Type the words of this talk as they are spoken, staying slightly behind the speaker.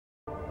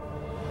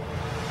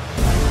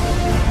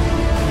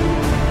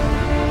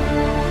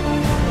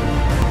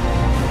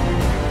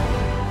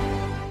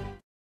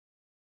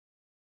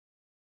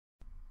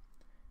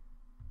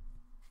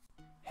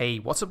Hey,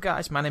 what's up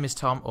guys? My name is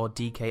Tom, or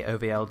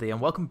DKOVLD,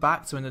 and welcome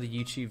back to another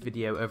YouTube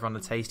video over on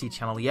the Tasty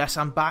channel. Yes,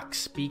 I'm back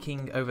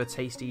speaking over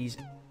Tasty's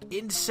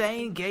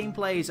insane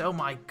gameplays. Oh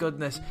my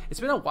goodness. It's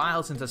been a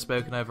while since I've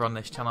spoken over on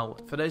this channel.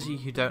 For those of you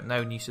who don't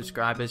know, new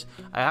subscribers,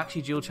 I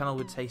actually dual channel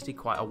with Tasty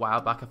quite a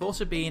while back. I've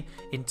also been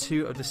in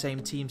 2 of the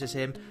same teams as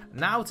him.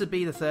 Now to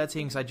be the 3rd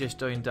team, because I just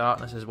joined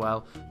Darkness as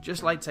well.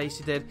 Just like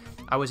Tasty did,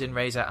 I was in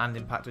Razor and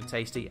Impact with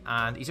Tasty,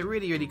 and he's a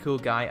really cool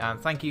guy, and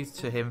thank you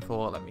to him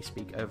for letting me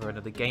speak over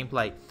another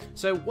gameplay.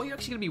 So what you're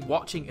actually going to be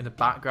watching in the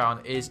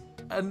background is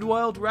a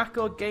world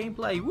record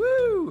gameplay.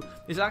 Woo!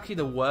 It's actually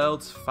the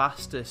world's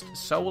fastest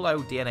solo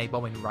DNA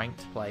bombing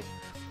ranked play,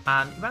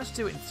 and he managed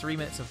to do it in 3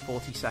 minutes and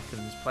 40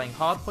 seconds, playing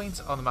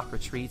hardpoint on the map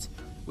Retreat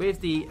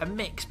with a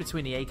mix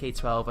between the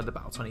AK-12 and the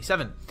Battle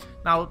 27.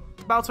 Now,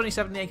 the Battle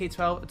 27 and the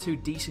AK-12 are 2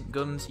 decent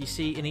guns. You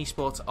see in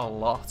esports a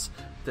lot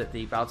that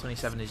the Battle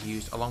 27 is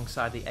used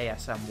alongside the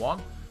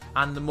ASM-1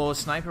 and the Moore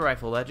sniper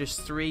rifle. They're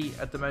just 3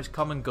 of the most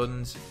common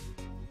guns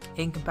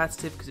in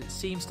competitive, because it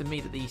seems to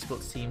me that the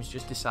esports teams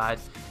just decide,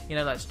 you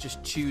know, let's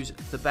just choose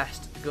the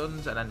best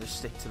guns and then just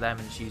stick to them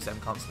and just use them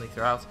constantly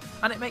throughout.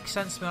 And it makes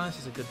sense, to be honest.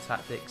 It's a good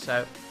tactic.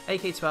 So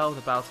AK-12,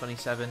 the Battle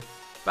 27.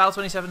 Battle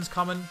 27 is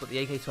common, but the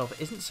AK-12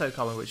 isn't so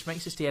common, which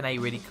makes this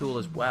DNA really cool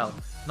as well.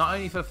 Not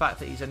only for the fact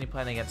that he's only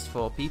playing against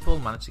 4 people,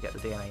 managed to get the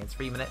DNA in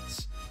 3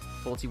 minutes,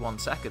 41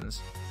 seconds,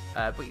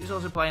 but he was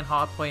also playing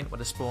hardpoint where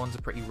the spawns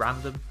are pretty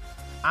random.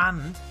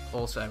 And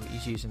also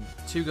he's using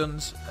 2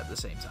 guns at the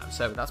same time,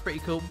 so that's pretty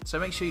cool. So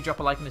make sure you drop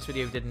a like on this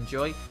video if you did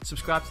enjoy,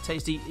 subscribe to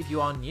Tasty if you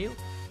are new,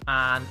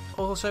 and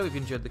also if you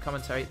enjoyed the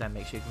commentary, then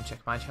make sure you can check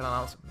my channel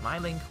out. My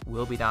link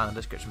will be down in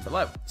the description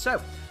below. So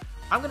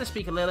I'm going to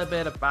speak a little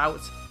bit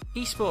about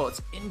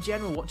esports in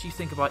general. What do you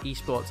think about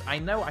esports? I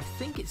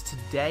think it's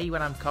today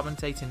when I'm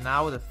commentating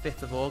now, the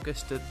 5th of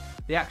August, that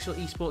the actual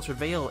esports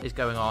reveal is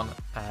going on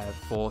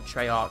for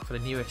Treyarch for the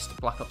newest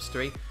Black Ops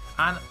 3.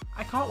 And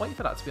I can't wait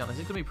for that, to be honest.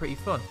 It's going to be pretty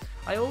fun.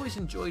 I always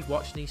enjoyed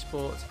watching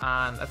esports,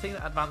 and I think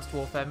that Advanced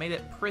Warfare made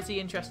it pretty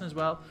interesting as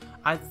well.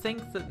 I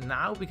think that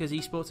now, because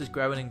esports is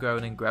growing and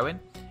growing and growing,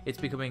 it's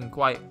becoming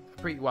quite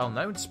a pretty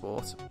well-known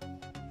sport.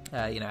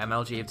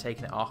 MLG have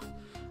taken it off,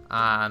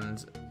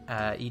 and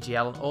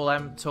EGL and all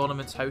them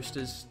tournaments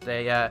hosters,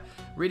 they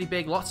really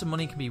big, lots of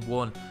money can be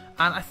won.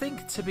 And I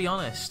think, to be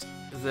honest,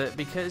 that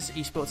because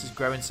esports is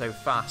growing so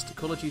fast,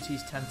 Call of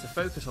Duties tend to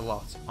focus a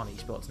lot on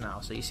esports now.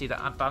 So you see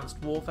that Advanced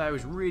Warfare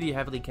is really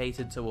heavily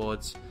catered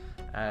towards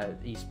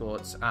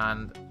esports,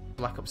 and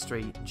Black Ops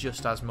 3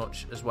 just as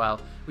much as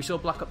well. We saw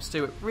Black Ops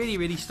 2, it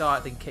really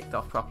started and kicked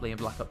off properly in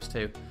Black Ops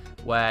 2,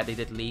 where they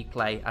did League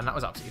play, and that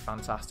was absolutely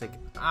fantastic.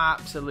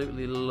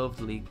 Absolutely loved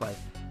League play.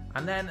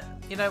 And then,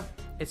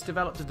 it's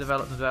developed and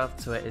developed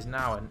to it is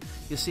now, and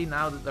you'll see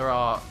now that there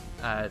are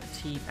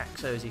team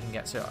exos you can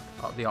get, so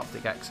the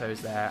optic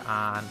exos there,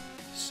 and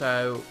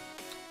so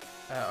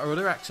or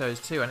other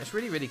exos too, and it's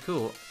really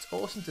cool. It's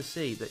awesome to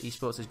see that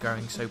esports is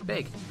growing so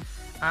big.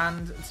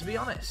 And to be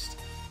honest,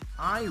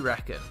 I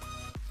reckon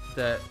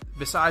that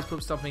besides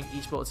pub stomping,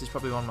 esports is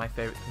probably one of my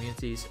favourite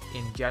communities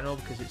in general,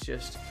 because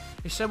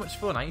it's so much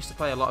fun. I used to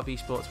play a lot of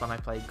esports when I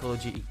played Call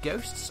of Duty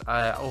Ghosts.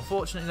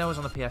 Unfortunately, I was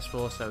on the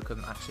PS4, so I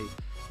couldn't actually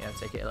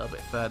take it a little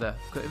bit further.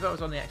 If I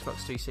was on the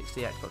Xbox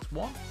 360, Xbox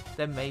One,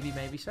 then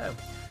maybe so.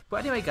 But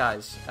anyway,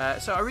 guys,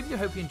 so I really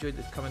hope you enjoyed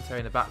the commentary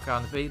in the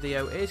background. The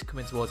video is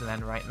coming towards an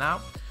end right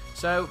now.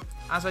 So,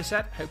 as I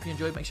said, hope you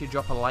enjoyed. Make sure you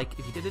drop a like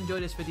if you did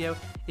enjoy this video.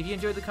 If you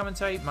enjoyed the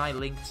commentary, my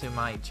link to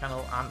my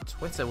channel and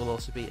Twitter will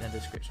also be in the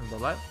description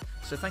below.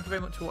 So thank you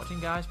very much for watching,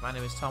 guys. My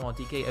name is Tom, or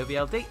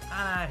DKOVLD, and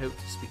I hope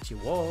to speak to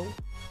you all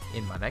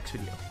in my next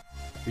video.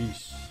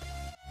 Peace.